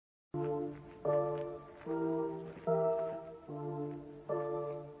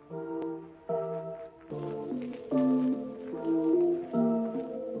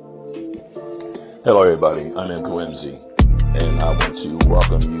Hello everybody, I'm Mkuu, and I want to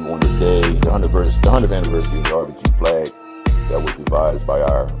welcome you on the day, the 100th anniversary of the RBG flag that was devised by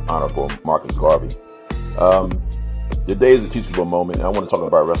our Honorable Marcus Garvey. The day is a teachable moment, and I want to talk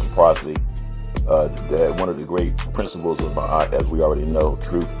about reciprocity, that one of the great principles of as we already know,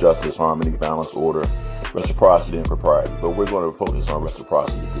 truth, justice, harmony, balance, order, reciprocity, and propriety. But we're going to focus on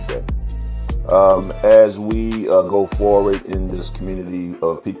reciprocity today. As we go forward in this community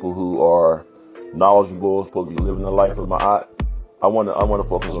of people who are knowledgeable, supposed to be living the life of Ma'at, I want to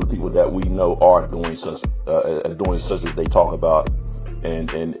focus on the people that we know are doing such as they talk about,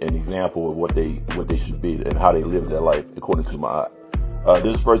 and an example of what they should be and how they live their life according to Ma'at.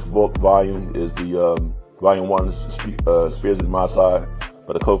 This first book volume is the volume 1, Spears in My Side,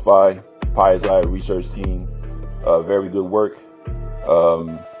 by the Kofi Pi research team. Very good work.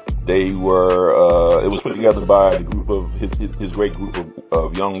 It was put together by the group of his great group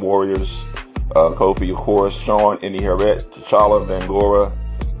of young warriors. Kofi, of course, Sean, Iniheret, T'Challa, Bangora,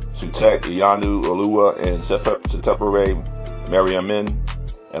 Sutek, Iyanu, Olua, and Setepere, Mariamin.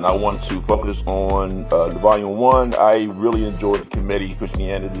 And I want to focus on the volume 1. I really enjoyed the committee,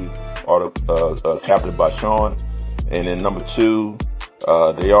 Christianity, chapter by Sean. And then number 2,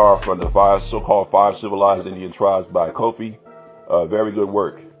 they are from the so-called five civilized Indian tribes by Kofi. Very good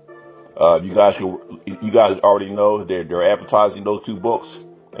work. You guys already know they're advertising those 2 books,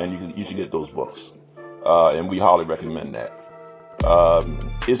 and you should get those books. And we highly recommend that.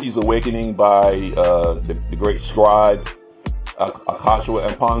 Issy's Awakening by the great scribe Akashua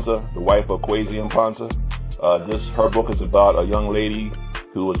Mpanza, the wife of Kwesi Mpanza. Her book is about a young lady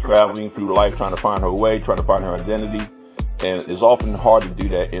who was traveling through life trying to find her way, trying to find her identity. And it's often hard to do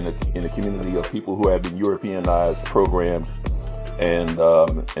that in a community of people who have been Europeanized, programmed. And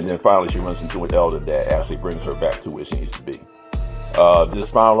then finally she runs into an elder that actually brings her back to where she needs to be. This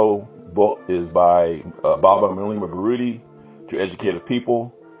final book is by Baba Malima Baruti, To Educated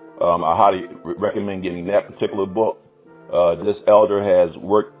People. I highly recommend getting that particular book. This elder has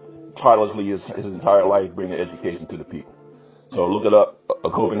worked tirelessly his entire life bringing education to the people. So look it up, A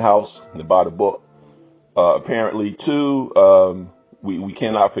Coven House, and buy the book. Apparently, too, we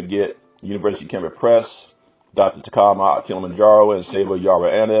cannot forget University of Cambridge Press, Dr. Takama Kilimanjaro, and Seba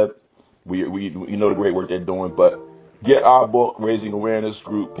Yara Aneb. We know the great work they're doing, but get our book, Raising Awareness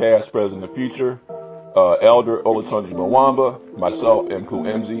Group, Past, Present, and Future. Elder Olatunji Mwamba, myself,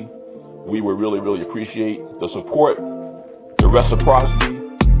 Mkuu. We would really, really appreciate the support, the reciprocity,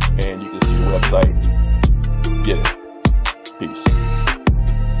 and you can see the website. Get it. Peace.